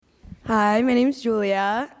Hi, my name is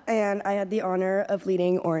Julia, and I had the honor of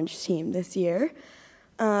leading Orange Team this year.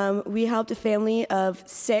 We helped a family of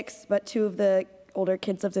 6, but 2 of the older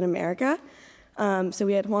kids lived in America. So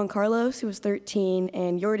we had Juan Carlos, who was 13,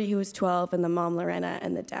 and Yordi, who was 12, and the mom, Lorena,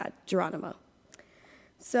 and the dad, Geronimo.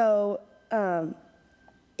 So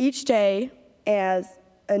each day, as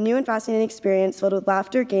a new and fascinating experience filled with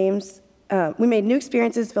laughter, games, we made new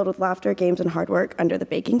experiences filled with laughter, games, and hard work under the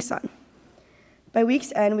baking sun. By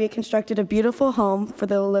week's end, we had constructed a beautiful home for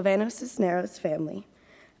the Levano Cisneros family.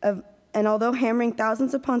 And although hammering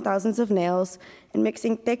thousands upon thousands of nails and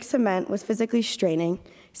mixing thick cement was physically straining,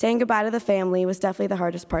 saying goodbye to the family was definitely the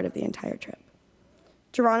hardest part of the entire trip.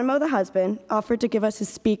 Geronimo, the husband, offered to give us his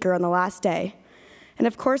speaker on the last day. And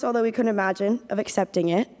of course, although we couldn't imagine of accepting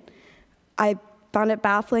it, I found it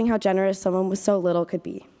baffling how generous someone with so little could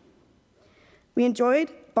be. We enjoyed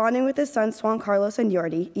bonding with his sons, Juan Carlos and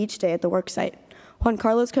Yordi, each day at the worksite. Juan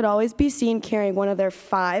Carlos could always be seen carrying one of their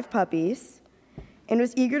 5 puppies and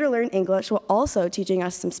was eager to learn English while also teaching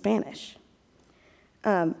us some Spanish.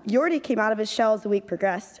 Yordi came out of his shell as the week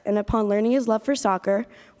progressed, and upon learning his love for soccer,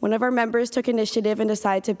 one of our members took initiative and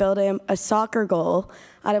decided to build him a soccer goal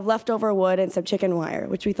out of leftover wood and some chicken wire,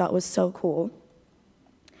 which we thought was so cool.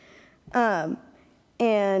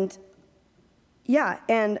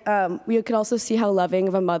 We could also see how loving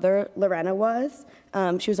of a mother Lorena was.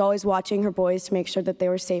 She was always watching her boys to make sure that they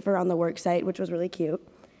were safe around the work site, which was really cute.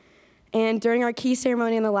 And during our key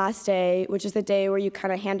ceremony on the last day, which is the day where you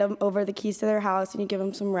kind of hand them over the keys to their house and you give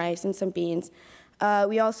them some rice and some beans,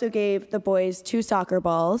 we also gave the boys 2 soccer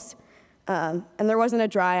balls. And there wasn't a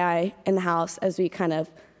dry eye in the house as we kind of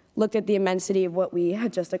looked at the immensity of what we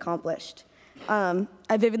had just accomplished. I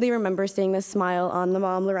vividly remember seeing the smile on the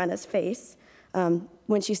mom Lorena's face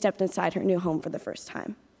when she stepped inside her new home for the first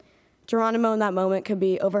time. Geronimo in that moment could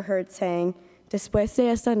be overheard saying, "Después de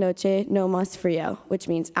esta noche, no más frío," which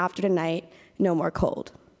means after tonight, no more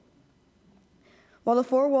cold. While the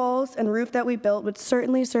 4 walls and roof that we built would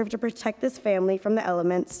certainly serve to protect this family from the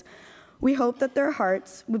elements, we hoped that their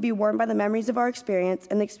hearts would be warmed by the memories of our experience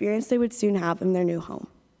and the experience they would soon have in their new home.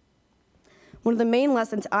 One of the main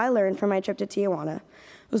lessons I learned from my trip to Tijuana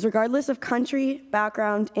was, regardless of country,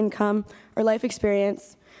 background, income, or life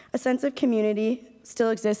experience, a sense of community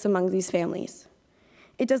still exists among these families.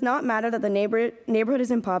 It does not matter that the neighborhood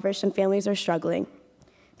is impoverished and families are struggling.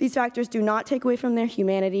 These factors do not take away from their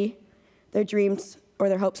humanity, their dreams, or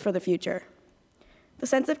their hopes for the future. The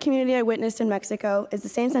sense of community I witnessed in Mexico is the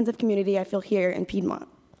same sense of community I feel here in Piedmont,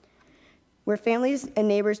 where families and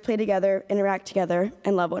neighbors play together, interact together,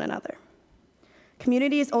 and love one another.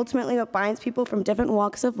 Community is ultimately what binds people from different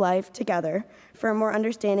walks of life together for a more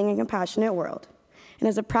understanding and compassionate world. And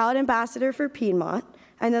as a proud ambassador for Piedmont,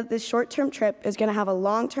 I know that this short-term trip is going to have a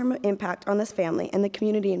long-term impact on this family and the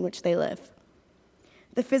community in which they live.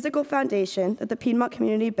 The physical foundation that the Piedmont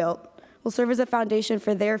community built will serve as a foundation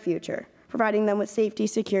for their future, providing them with safety,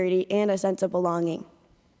 security, and a sense of belonging.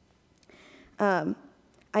 I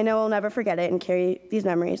know I'll never forget it and carry these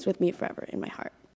memories with me forever in my heart.